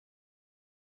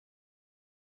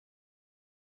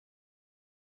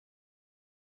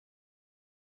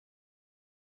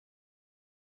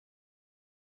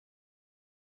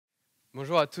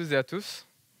Bonjour à tous et à tous.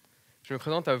 Je me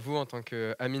présente à vous en tant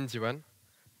que Amine Diouane,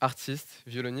 artiste,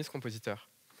 violoniste, compositeur.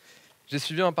 J'ai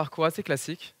suivi un parcours assez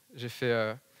classique. J'ai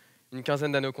fait une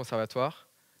quinzaine d'années au conservatoire.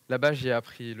 Là-bas, j'y ai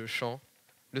appris le chant,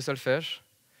 le solfège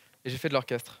et j'ai fait de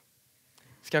l'orchestre.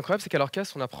 Ce qui est incroyable, c'est qu'à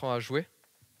l'orchestre, on apprend à jouer,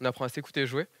 on apprend à s'écouter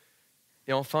jouer.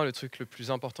 Et enfin, le truc le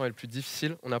plus important et le plus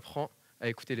difficile, on apprend à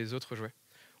écouter les autres jouer.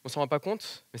 On ne s'en rend pas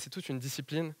compte, mais c'est toute une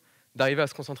discipline d'arriver à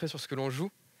se concentrer sur ce que l'on joue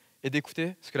et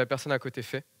d'écouter ce que la personne à côté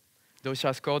fait, de réussir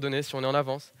à se coordonner si on est en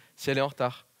avance, si elle est en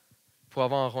retard, pour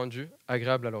avoir un rendu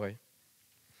agréable à l'oreille.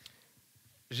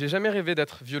 J'ai jamais rêvé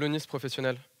d'être violoniste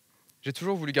professionnel. J'ai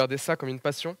toujours voulu garder ça comme une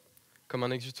passion, comme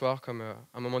un exutoire, comme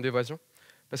un moment d'évasion,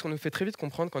 parce qu'on nous fait très vite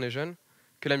comprendre quand on est jeune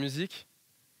que la musique,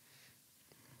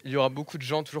 il y aura beaucoup de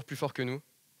gens toujours plus forts que nous,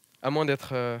 à moins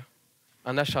d'être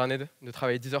un acharné, de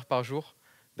travailler 10 heures par jour,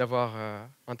 d'avoir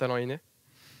un talent inné.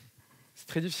 C'est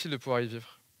très difficile de pouvoir y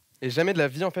vivre. Et jamais de la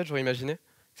vie, en fait, j'aurais imaginé que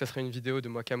ça serait une vidéo de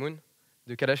moi, Camoun,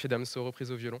 de Kalash et Damso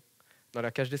reprise au violon, dans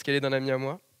la cage d'escalier d'un ami à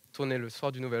moi, tournée le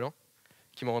soir du Nouvel An,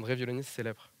 qui me rendrait violoniste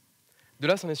célèbre. De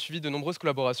là, s'en est suivi de nombreuses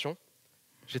collaborations.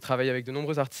 J'ai travaillé avec de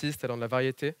nombreux artistes, allant de la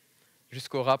variété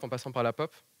jusqu'au rap en passant par la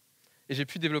pop. Et j'ai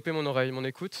pu développer mon oreille, mon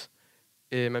écoute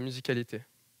et ma musicalité.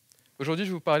 Aujourd'hui,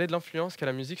 je vais vous parler de l'influence qu'a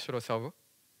la musique sur le cerveau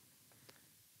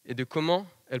et de comment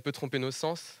elle peut tromper nos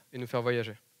sens et nous faire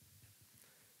voyager.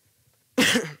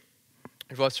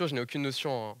 Je vous rassure, je n'ai aucune notion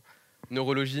en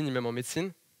neurologie ni même en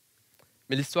médecine,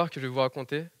 mais l'histoire que je vais vous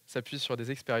raconter s'appuie sur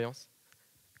des expériences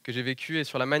que j'ai vécues et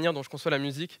sur la manière dont je conçois la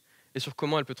musique et sur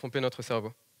comment elle peut tromper notre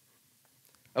cerveau.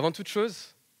 Avant toute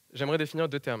chose, j'aimerais définir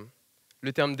deux termes,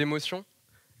 le terme d'émotion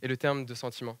et le terme de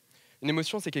sentiment. Une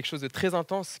émotion, c'est quelque chose de très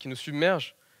intense qui nous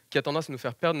submerge, qui a tendance à nous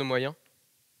faire perdre nos moyens,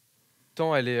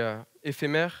 tant elle est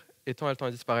éphémère et tant elle tend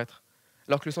à disparaître.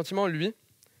 Alors que le sentiment, lui,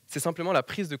 c'est simplement la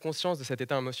prise de conscience de cet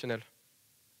état émotionnel.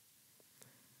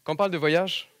 Quand on parle de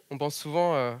voyage, on pense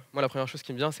souvent, moi la première chose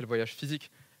qui me vient, c'est le voyage physique.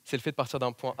 C'est le fait de partir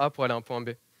d'un point A pour aller à un point B.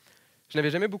 Je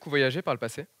n'avais jamais beaucoup voyagé par le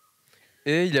passé.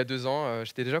 Et il y a 2 ans,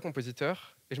 j'étais déjà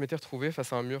compositeur et je m'étais retrouvé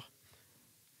face à un mur.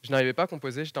 Je n'arrivais pas à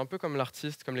composer, j'étais un peu comme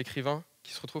l'artiste, comme l'écrivain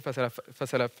qui se retrouve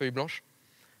face à la feuille blanche.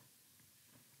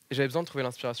 Et j'avais besoin de trouver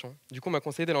l'inspiration. Du coup, on m'a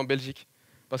conseillé d'aller en Belgique.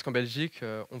 Parce qu'en Belgique,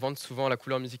 on vante souvent la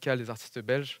couleur musicale des artistes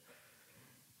belges,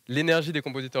 l'énergie des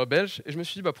compositeurs belges. Et je me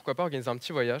suis dit, pourquoi pas organiser un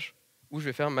petit voyage où je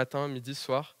vais faire matin, midi,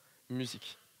 soir,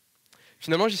 musique.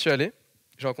 Finalement, j'y suis allé.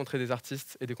 J'ai rencontré des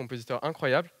artistes et des compositeurs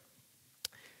incroyables.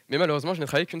 Mais malheureusement, je n'ai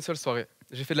travaillé qu'une seule soirée.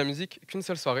 J'ai fait de la musique qu'une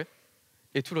seule soirée.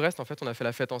 Et tout le reste, en fait, on a fait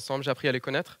la fête ensemble. J'ai appris à les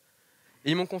connaître.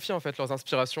 Et ils m'ont confié, en fait, leurs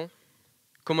inspirations,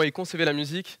 comment ils concevaient la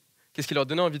musique, qu'est-ce qui leur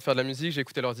donnait envie de faire de la musique. J'ai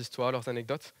écouté leurs histoires, leurs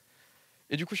anecdotes.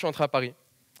 Et du coup, je suis rentré à Paris.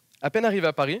 À peine arrivé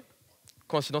à Paris,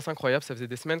 coïncidence incroyable, ça faisait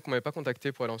des semaines qu'on ne m'avait pas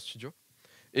contacté pour aller en studio.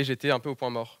 Et j'étais un peu au point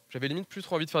mort. J'avais limite plus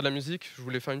trop envie de faire de la musique, je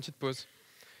voulais faire une petite pause.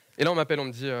 Et là, on m'appelle, on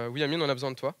me dit oui, Amine, on a besoin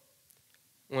de toi.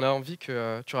 On a envie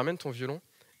que tu ramènes ton violon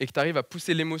et que tu arrives à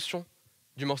pousser l'émotion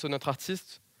du morceau de notre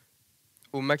artiste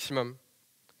au maximum,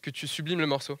 que tu sublimes le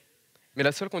morceau. Mais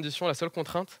la seule condition, la seule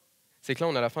contrainte, c'est que là,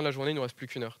 on est à la fin de la journée, il ne nous reste plus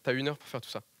qu'1 heure. Tu as 1 heure pour faire tout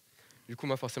ça. Du coup,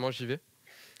 moi, forcément, j'y vais.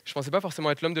 Je pensais pas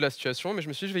forcément être l'homme de la situation, mais je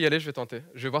me suis dit, je vais y aller, je vais tenter,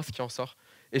 je vais voir ce qui en sort.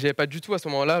 Et j'avais pas du tout à ce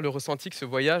moment-là le ressenti que ce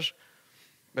voyage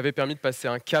m'avait permis de passer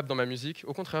un cap dans ma musique.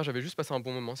 Au contraire, j'avais juste passé un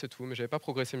bon moment, c'est tout, mais j'avais pas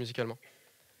progressé musicalement.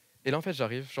 Et là, en fait,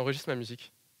 j'arrive, j'enregistre ma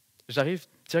musique. J'arrive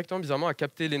directement, bizarrement, à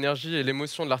capter l'énergie et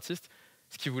l'émotion de l'artiste,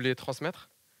 ce qu'il voulait transmettre.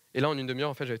 Et là, en une demi-heure,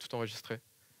 en fait, j'avais tout enregistré.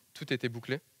 Tout était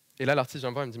bouclé. Et là, l'artiste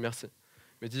vient me voir et me dit merci.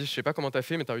 Il me dit, je sais pas comment t'as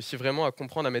fait, mais t'as réussi vraiment à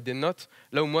comprendre, à mettre des notes,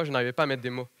 là où moi, je n'arrivais pas à mettre des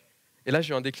mots. Et là,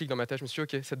 j'ai eu un déclic dans ma tête. Je me suis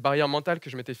dit, ok, cette barrière mentale que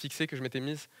je m'étais fixée, que je m'étais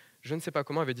mise, je ne sais pas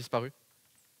comment, avait disparu.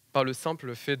 Par le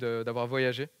simple fait d'avoir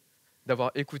voyagé,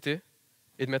 d'avoir écouté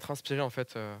et de m'être inspiré en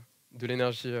fait de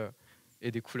l'énergie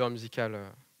et des couleurs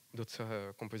musicales d'autres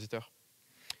compositeurs.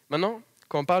 Maintenant,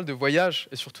 quand on parle de voyage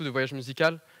et surtout de voyage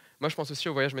musical, moi je pense aussi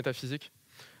au voyage métaphysique.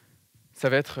 Ça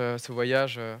va être ce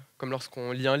voyage comme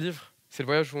lorsqu'on lit un livre. C'est le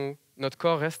voyage où notre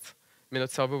corps reste, mais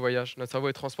notre cerveau voyage. Notre cerveau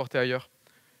est transporté ailleurs.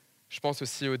 Je pense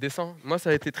aussi au dessin. Moi,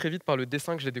 ça a été très vite par le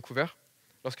dessin que j'ai découvert.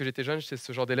 Lorsque j'étais jeune, j'étais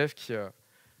ce genre d'élève qui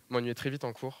m'ennuyait très vite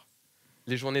en cours.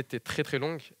 Les journées étaient très très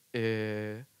longues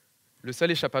et le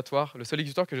seul échappatoire, le seul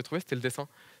exutoire que j'ai trouvé, c'était le dessin.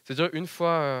 C'est-à-dire, une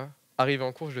fois arrivé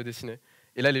en cours, je le dessinais.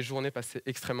 Et là, les journées passaient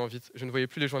extrêmement vite. Je ne voyais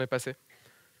plus les journées passer.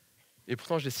 Et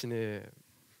pourtant, je dessinais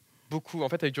beaucoup. En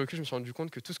fait, avec du recul, je me suis rendu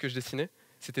compte que tout ce que je dessinais,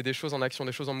 c'était des choses en action,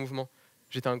 des choses en mouvement.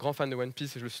 J'étais un grand fan de One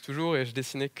Piece et je le suis toujours, et je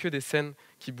dessinais que des scènes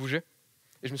qui bougeaient.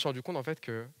 Et je me suis rendu compte en fait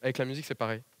qu'avec la musique, c'est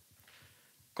pareil.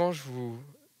 Quand je vous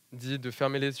dis de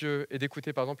fermer les yeux et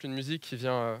d'écouter par exemple une musique qui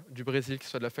vient du Brésil, que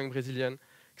ce soit de la funk brésilienne, que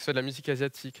ce soit de la musique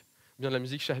asiatique, ou bien de la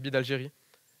musique charbi d'Algérie,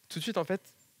 tout de suite en fait,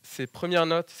 ces premières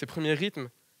notes, ces premiers rythmes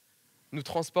nous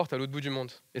transportent à l'autre bout du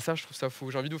monde. Et ça, je trouve ça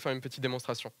fou. J'ai envie de vous faire une petite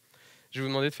démonstration. Je vais vous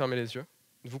demander de fermer les yeux,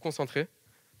 de vous concentrer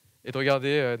et de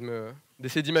regarder,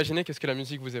 d'essayer d'imaginer qu'est-ce que la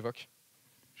musique vous évoque.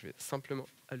 Je vais simplement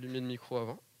allumer le micro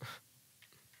avant.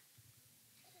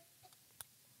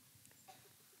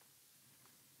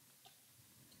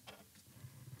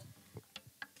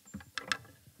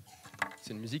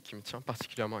 C'est une musique qui me tient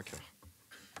particulièrement à cœur.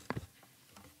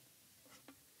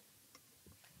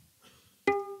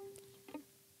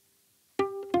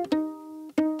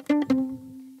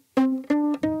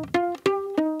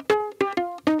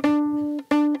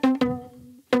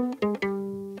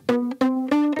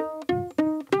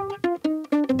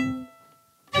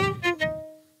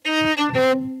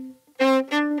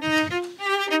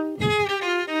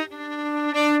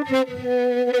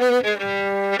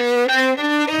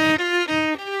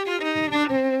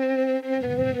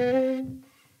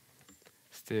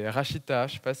 C'était Rachita,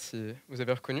 je ne sais pas si vous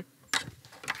avez reconnu.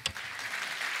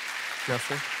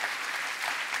 Merci.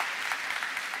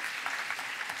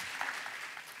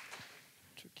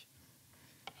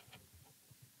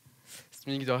 C'est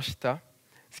une musique de Rachita.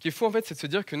 Ce qui est fou, en fait, c'est de se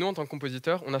dire que nous, en tant que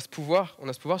compositeurs, on a ce pouvoir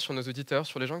sur nos auditeurs,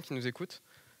 sur les gens qui nous écoutent,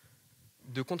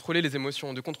 de contrôler les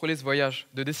émotions, de contrôler ce voyage,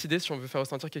 de décider si on veut faire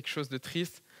ressentir quelque chose de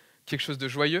triste, quelque chose de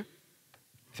joyeux.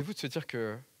 C'est fou de se dire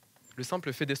que le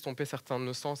simple fait d'estomper certains de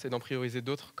nos sens et d'en prioriser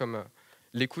d'autres, comme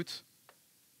l'écoute,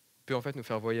 peut en fait nous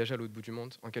faire voyager à l'autre bout du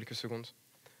monde en quelques secondes.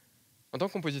 En tant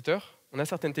que compositeur, on a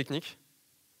certaines techniques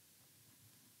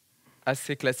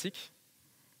assez classiques,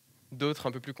 d'autres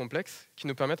un peu plus complexes, qui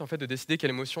nous permettent en fait de décider quelle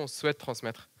émotion on souhaite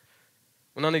transmettre.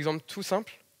 On a un exemple tout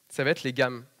simple, ça va être les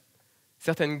gammes.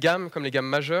 Certaines gammes, comme les gammes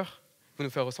majeures, vont nous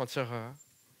faire ressentir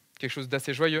quelque chose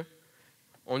d'assez joyeux.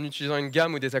 En utilisant une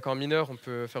gamme ou des accords mineurs, on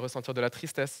peut faire ressentir de la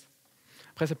tristesse.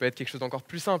 Après, ça peut être quelque chose d'encore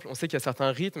plus simple. On sait qu'il y a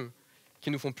certains rythmes qui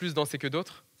nous font plus danser que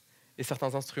d'autres, et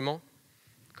certains instruments,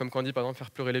 comme quand on dit par exemple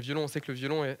faire pleurer les violons, on sait que le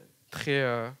violon est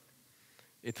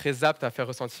très apte à faire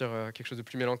ressentir quelque chose de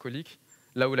plus mélancolique,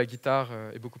 là où la guitare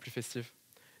est beaucoup plus festive.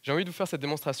 J'ai envie de vous faire cette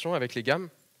démonstration avec les gammes.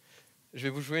 Je vais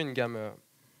vous jouer une gamme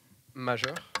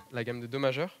majeure, la gamme de Do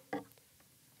majeur,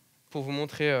 pour vous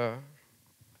montrer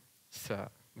si ça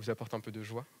vous apporte un peu de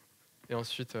joie. Et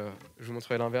ensuite, je vous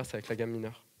montrerai l'inverse avec la gamme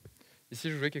mineure. Ici,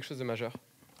 je jouais quelque chose de majeur.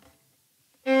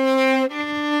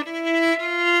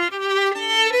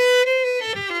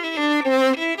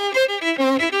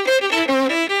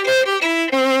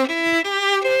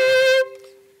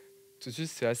 Tout de suite,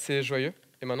 c'est assez joyeux.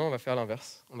 Et maintenant, on va faire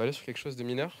l'inverse. On va aller sur quelque chose de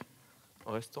mineur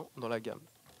en restant dans la gamme.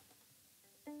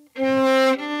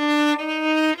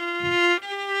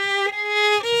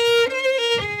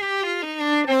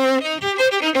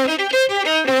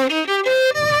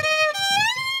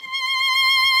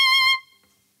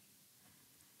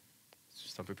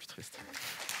 C'est un peu plus triste.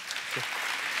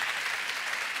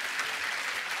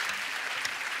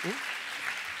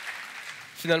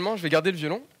 Finalement, je vais garder le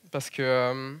violon parce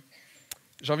que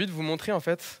j'ai envie de vous montrer en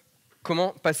fait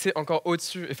comment passer encore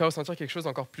au-dessus et faire ressentir quelque chose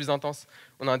d'encore plus intense.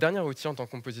 On a un dernier outil en tant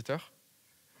que compositeur.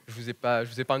 Je vous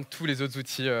épargne tous les autres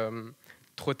outils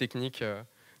trop techniques,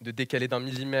 de décaler d'un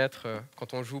millimètre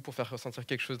quand on joue pour faire ressentir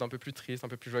quelque chose d'un peu plus triste, un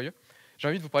peu plus joyeux. J'ai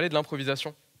envie de vous parler de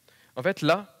l'improvisation. En fait,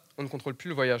 là, on ne contrôle plus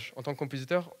le voyage. En tant que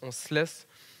compositeur,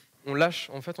 on lâche,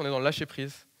 en fait, on est dans le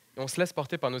lâcher-prise et on se laisse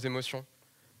porter par nos émotions,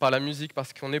 par la musique,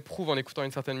 parce qu'on éprouve en écoutant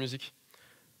une certaine musique.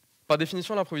 Par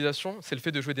définition, l'improvisation, c'est le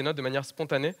fait de jouer des notes de manière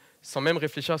spontanée, sans même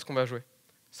réfléchir à ce qu'on va jouer,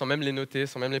 sans même les noter,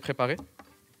 sans même les préparer.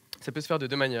 Ça peut se faire de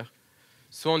deux manières.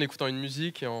 Soit en écoutant une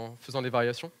musique et en faisant des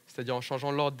variations, c'est-à-dire en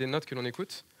changeant l'ordre des notes que l'on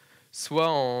écoute, soit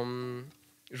en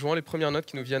jouant les premières notes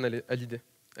qui nous viennent à l'idée,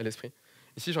 à l'esprit.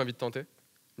 Ici, j'ai envie de tenter.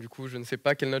 Du coup, je ne sais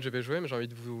pas quelle note je vais jouer, mais j'ai envie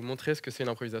de vous montrer ce que c'est une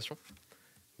improvisation.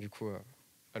 Du coup,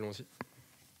 allons-y.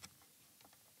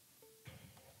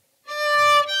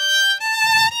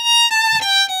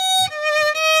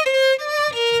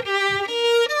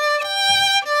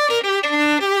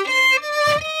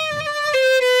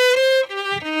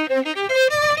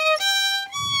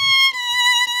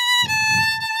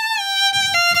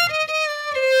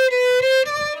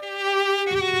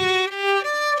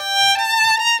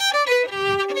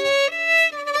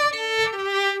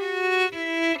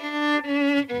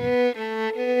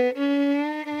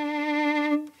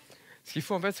 Ce qu'il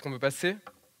faut en fait, c'est qu'on peut passer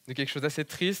de quelque chose d'assez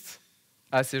triste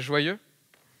à assez joyeux.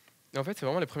 Et en fait, c'est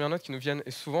vraiment les premières notes qui nous viennent.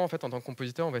 Et souvent, en fait, en tant que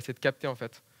compositeur, on va essayer de capter en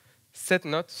fait cette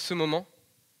note, ce moment,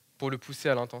 pour le pousser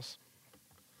à l'intense.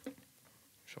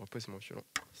 Je repose mon violon,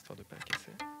 histoire de ne pas le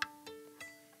casser.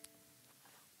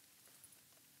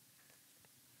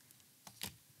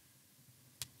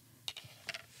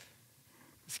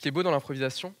 Ce qui est beau dans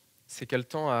l'improvisation, c'est qu'elle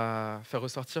tend à faire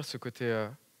ressortir ce côté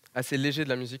assez léger de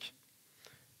la musique.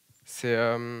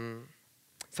 Ça me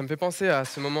fait penser à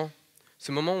ce moment où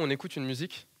on écoute une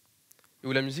musique et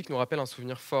où la musique nous rappelle un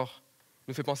souvenir fort,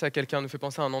 nous fait penser à quelqu'un, nous fait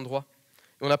penser à un endroit.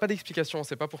 Et on n'a pas d'explication, on ne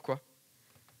sait pas pourquoi.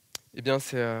 Eh bien,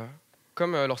 c'est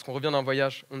comme lorsqu'on revient d'un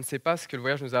voyage, on ne sait pas ce que le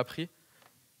voyage nous a appris,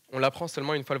 on l'apprend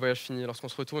seulement une fois le voyage fini, lorsqu'on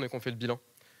se retourne et qu'on fait le bilan.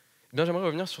 Eh bien, j'aimerais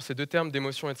revenir sur ces deux termes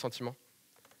d'émotion et de sentiment.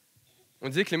 On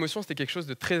disait que l'émotion, c'était quelque chose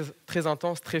de très, très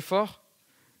intense, très fort,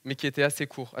 mais qui était assez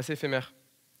court, assez éphémère.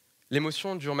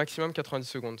 L'émotion dure maximum 90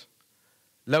 secondes.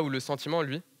 Là où le sentiment,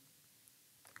 lui,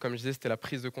 comme je disais, c'était la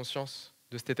prise de conscience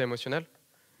de cet état émotionnel,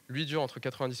 lui dure entre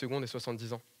 90 secondes et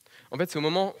 70 ans. En fait, c'est au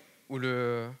moment où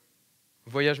le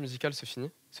voyage musical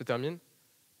se termine,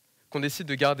 qu'on décide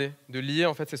de garder, de lier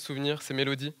en fait ces souvenirs, ces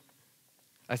mélodies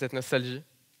à cette nostalgie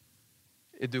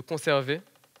et de conserver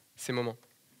ces moments.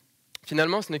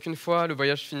 Finalement, ce n'est qu'une fois le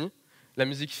voyage fini, la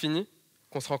musique finie,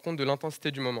 qu'on se rend compte de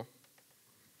l'intensité du moment.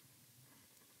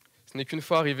 Ce n'est qu'une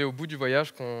fois arrivé au bout du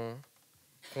voyage qu'on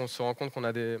se rend compte qu'on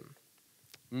a des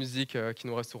musiques qui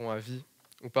nous resteront à vie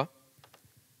ou pas.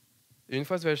 Et une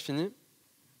fois ce voyage fini,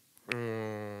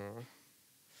 on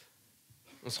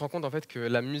se rend compte en fait que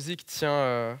la musique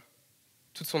tient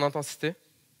toute son intensité,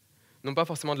 non pas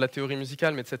forcément de la théorie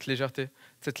musicale, mais de cette légèreté.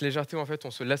 Cette légèreté où en fait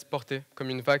on se laisse porter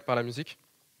comme une vague par la musique.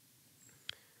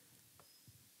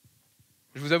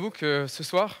 Je vous avoue que ce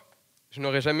soir, je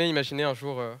n'aurais jamais imaginé un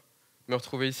jour me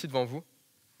retrouver ici devant vous,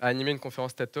 à animer une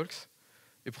conférence TED Talks,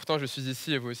 et pourtant je suis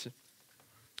ici et vous aussi.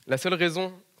 La seule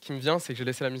raison qui me vient, c'est que j'ai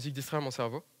laissé la musique distraire mon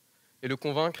cerveau et le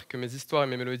convaincre que mes histoires et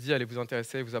mes mélodies allaient vous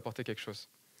intéresser et vous apporter quelque chose.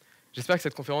 J'espère que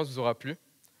cette conférence vous aura plu.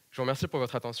 Je vous remercie pour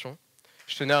votre attention.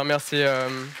 Je tenais à remercier...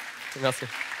 merci.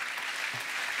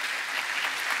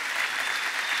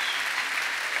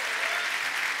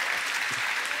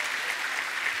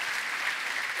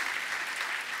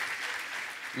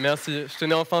 Merci. Je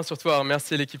tenais enfin surtout à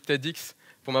remercier l'équipe TEDx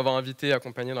pour m'avoir invité et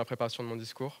accompagné dans la préparation de mon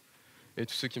discours, et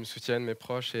tous ceux qui me soutiennent, mes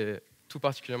proches, et tout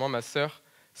particulièrement ma sœur,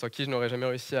 sans qui je n'aurais jamais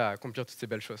réussi à accomplir toutes ces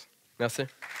belles choses. Merci.